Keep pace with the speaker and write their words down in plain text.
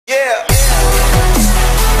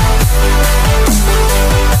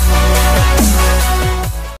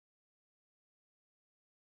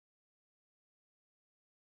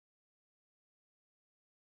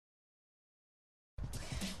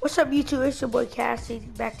What's up, YouTube? It's your boy Cassie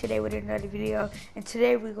back today with another video, and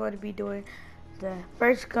today we're going to be doing the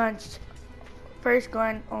first gun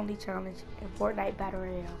only challenge in Fortnite Battle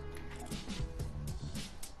Royale.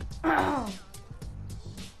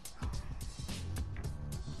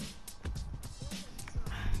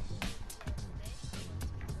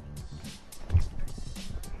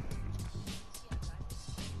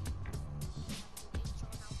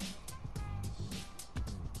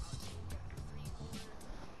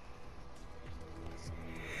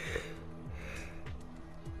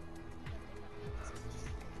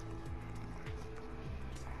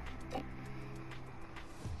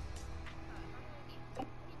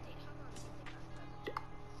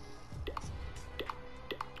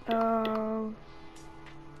 Um,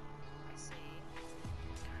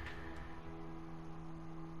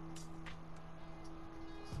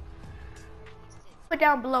 put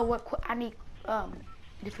down below what I need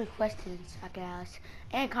different questions I can ask,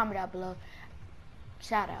 and comment down below.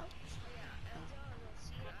 Shout out.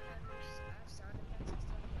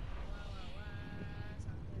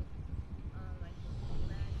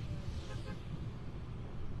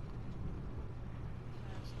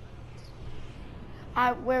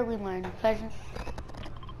 Where we learn Pleasant.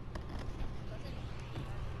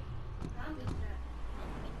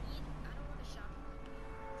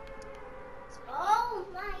 Oh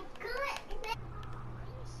my goodness!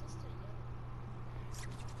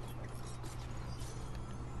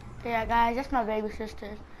 Yeah, guys, that's my baby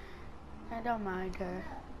sister. I don't mind her.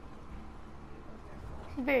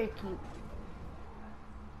 She's very cute.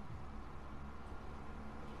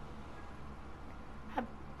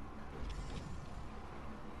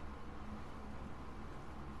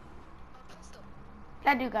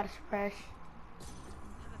 That dude got a suppress.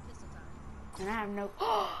 And I have no.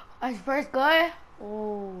 His first gun?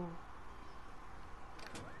 Oh.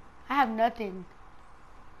 I have nothing.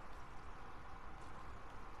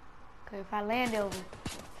 Okay, if I land over.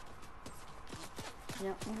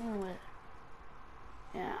 Yep,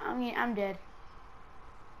 yeah, I mean, I'm dead.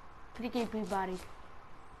 Pretty KP body.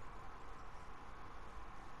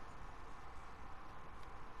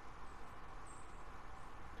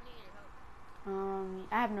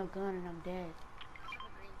 I have no gun and I'm dead. I have a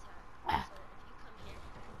green tag. So if you come here,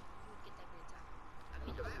 you would get that green tag. I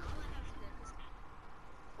mean, all I have is this.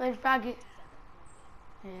 But if I get...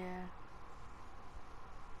 Yeah.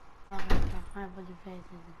 I'm looking fast.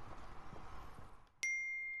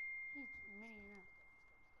 He's many enough.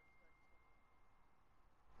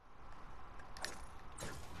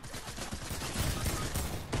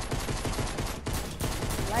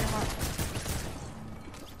 Light him up.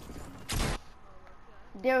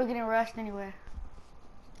 They were getting rushed anywhere.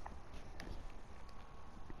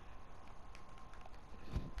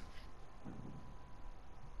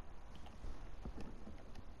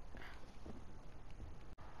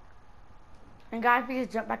 And guys, we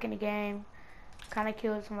just jumped back in the game. Kind of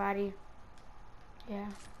killed somebody. Yeah.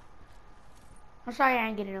 I'm sorry I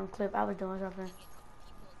ain't getting on clip. I was doing something.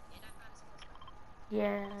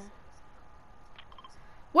 Yeah.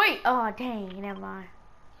 Wait! Oh, dang. Never mind.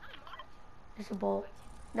 It's a bolt.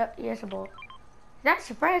 No, yeah, it's a bolt. That's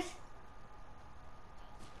suppressed.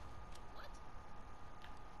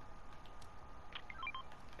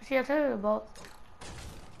 See, I told you a bolt.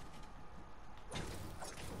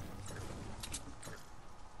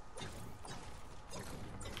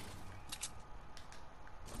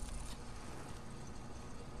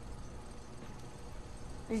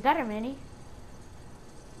 Is that a mini?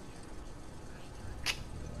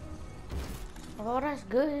 Oh, that's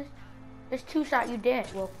good. It's 2-shot, you dead.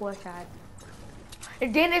 Well, 4-shot.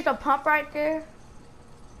 And then there's a pump right there.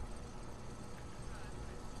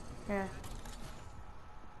 Yeah.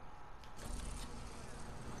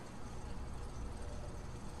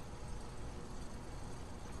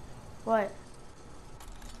 What?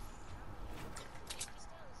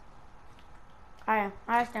 I am.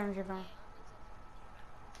 I have damage your phone.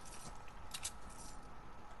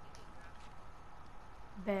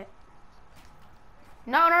 Bet.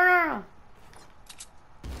 No, no, no, no.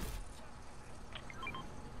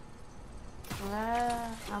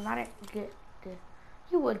 I might get the.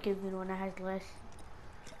 You would give me one that has less.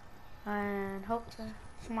 And hope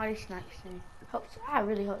somebody snipes me. I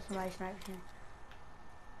really hope somebody snipes me.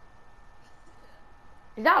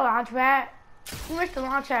 Is that a launch pad? You missed the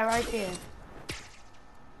launch pad right there.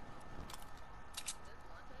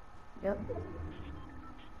 Yep.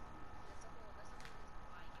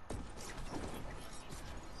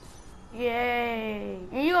 Yay!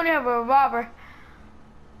 And you only have a revolver.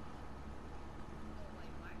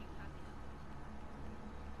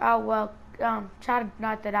 Oh well, try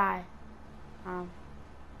not to die.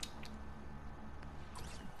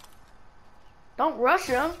 Don't rush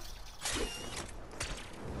him.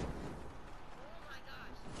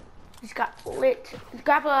 He's got lit.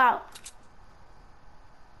 Grapple out.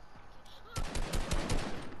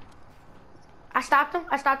 I stopped him.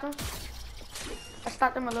 I stopped him. I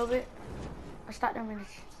stopped him a little bit. I stopped him in his...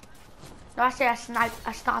 No, I said I sniped.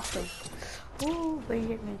 I stopped him. Ooh, but he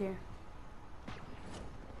hit me there.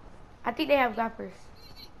 I think they have grappers.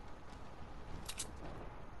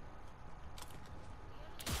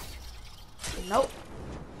 Nope.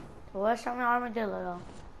 Well, let's show me armadillo though.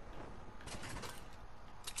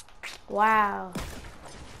 Wow.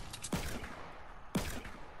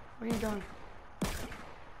 What are you doing?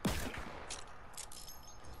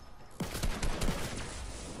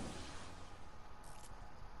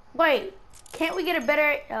 Wait, can't we get a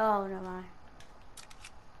better... Oh, never mind.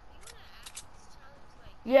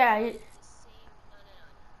 Yeah.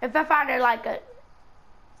 If I find it like a...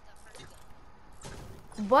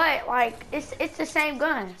 But, like, it's the same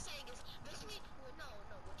gun.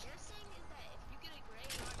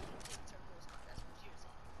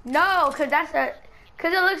 No, cause that's a...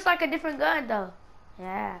 Cause it looks like a different gun, though.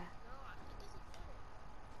 Yeah.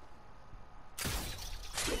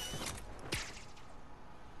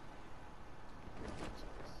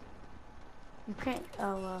 You can't...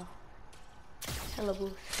 Oh, well. Hella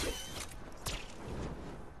boost.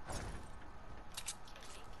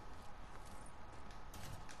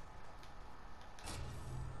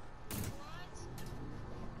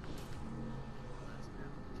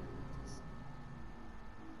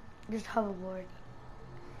 Just hoverboard.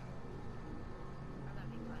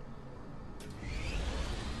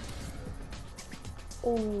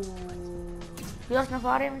 Oh, you lost no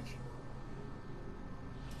fall damage?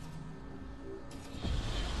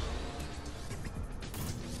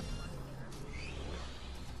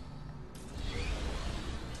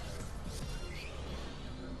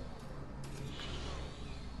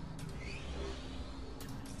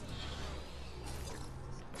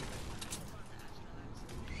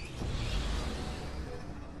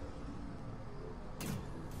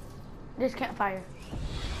 This campfire.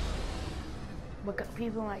 But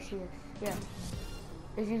people might see us. Yeah.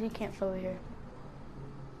 There's usually camps over here.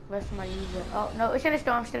 Let somebody use it. Oh, no, it's in a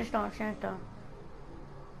storm, it's in a storm, it's in a storm.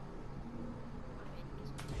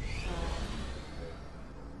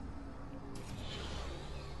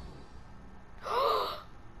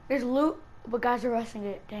 There's loot, but guys are rushing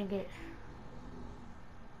it. Dang it.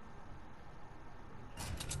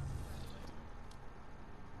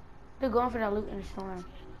 They're going for that loot in the storm.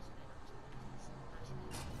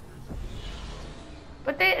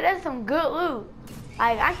 But that's some good loot.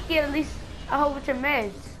 Like, I could get at least a whole bunch of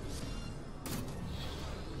meds.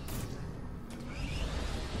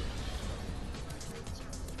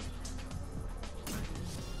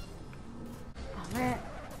 Oh man,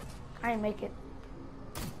 I didn't make it.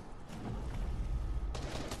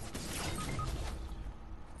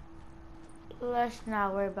 Let's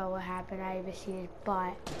not worry about what happened. I even see his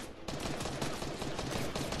butt.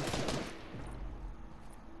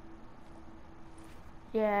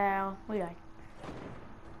 Yeah, we died.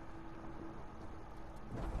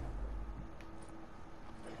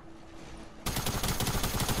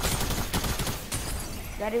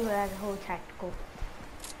 That is what has a whole tactical.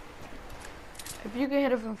 If you can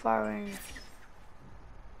hit it from far range.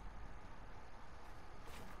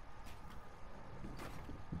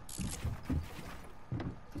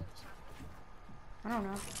 I don't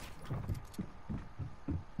know.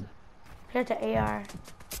 Hit the AR.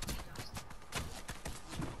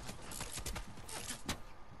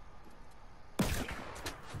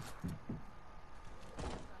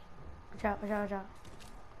 Watch out, watch out, watch out.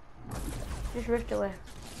 Just ripped away.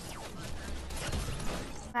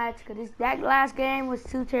 That's good. That last game was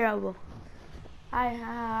too terrible. I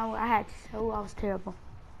had to. Oh, I was terrible.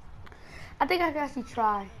 I think I can actually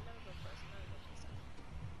try.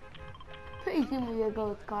 Please give me a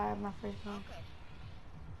gold car at my first one.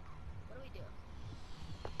 What do we do?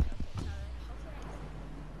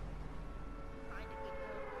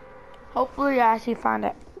 Hopefully I actually find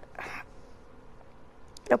it.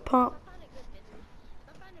 The pump.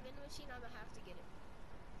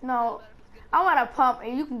 No, I want a pump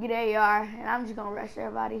and you can get AR and I'm just gonna rush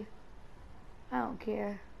everybody. I don't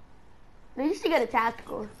care. They used to get a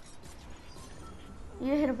tactical.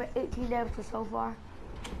 You hit him for 18 damage so far.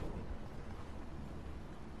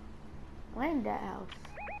 Land that house.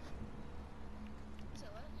 So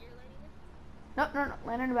what? You're landing it? No, no, no.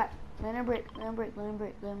 Land in the back. Land in brick. Land brick. Land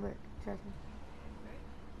brick. Land brick. Trust me.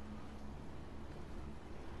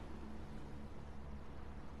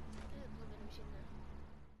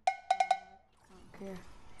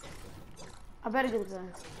 I better get a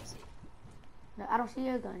gun. No, I don't see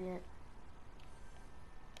your gun yet.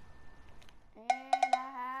 And I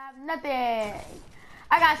have nothing.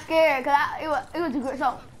 I got scared because it was too good.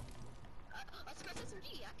 So.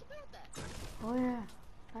 SMG, I can deal with that. Oh yeah,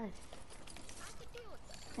 nice. I can deal with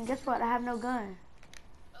that. And guess what? I have no gun.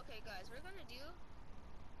 Okay, guys, we're gonna do.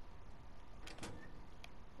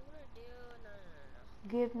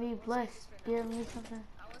 No. Give me bless. Give me something.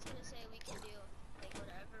 I was gonna say we can do like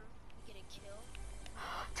whatever. We get a kill.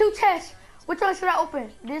 2 chests. Which one should I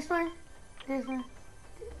open? This one? This one?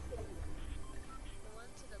 The one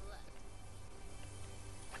to the left.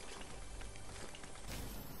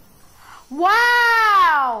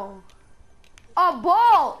 Wow! A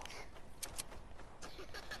bolt!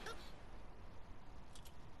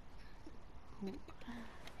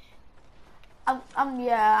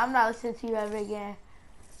 I'm not listening to you ever again.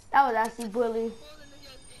 That was actually bully. It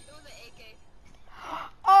was an AK.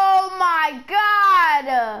 Oh my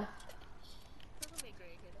god!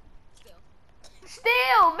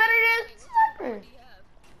 Still better than sniper. What do you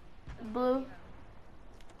have? Blue.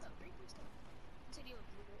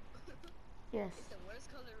 Yes. It's the worst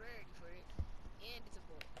color rarity for it, and it's a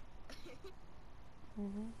bolt.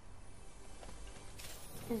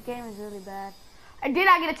 This game is really bad. And did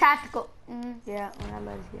I get a tactical? Yeah, when I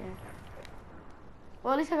love this game.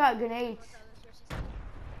 Well, at least I got grenades.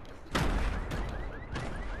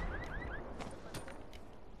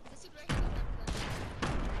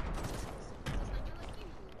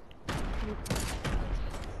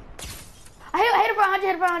 I hit it for 100,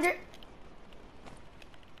 hit it for 100.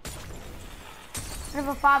 Hit it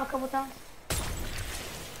for 5 a couple times.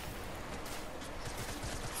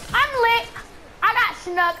 I'm lit. I got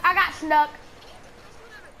snuck.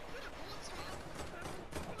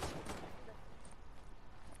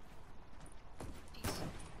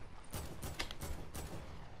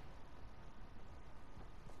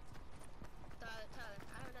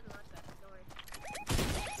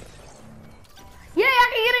 Yeah, I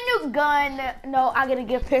can get a new gun. No, I get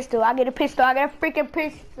a pistol. I get a pistol. I get a freaking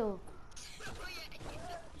pistol.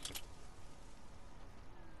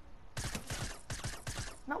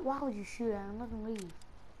 No, why would you shoot at him? Let him leave.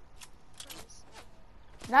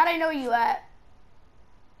 Now they know where you at.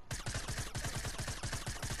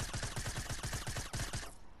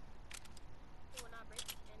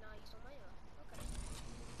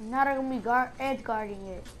 Now they're gonna be edge guarding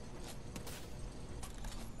it.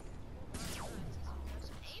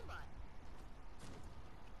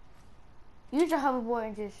 Use your hoverboard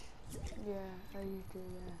and just, yeah, I used to,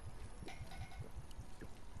 yeah.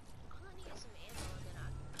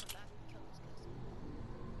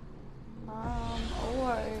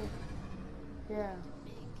 Or, yeah.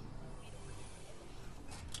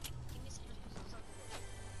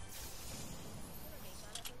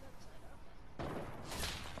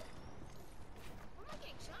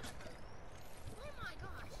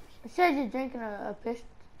 It says you're drinking a piss.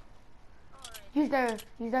 Use their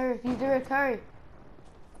hurry. Okay,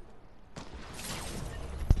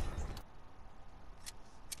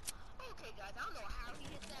 guys, I don't know how he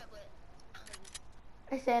did that, but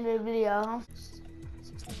It's the end of the video.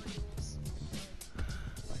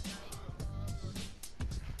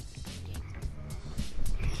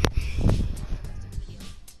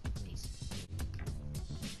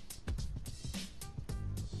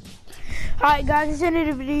 Alright guys, that's the end of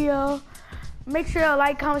the video. Make sure to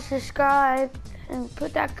like, comment, subscribe, and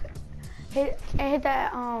put that hit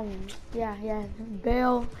that bell. Yeah,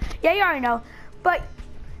 you already know. But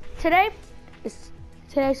today's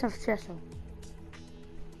something special.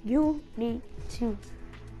 You need to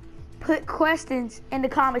put questions in the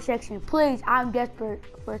comment section. Please, I'm desperate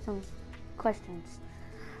for some questions.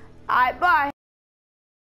 Alright, bye.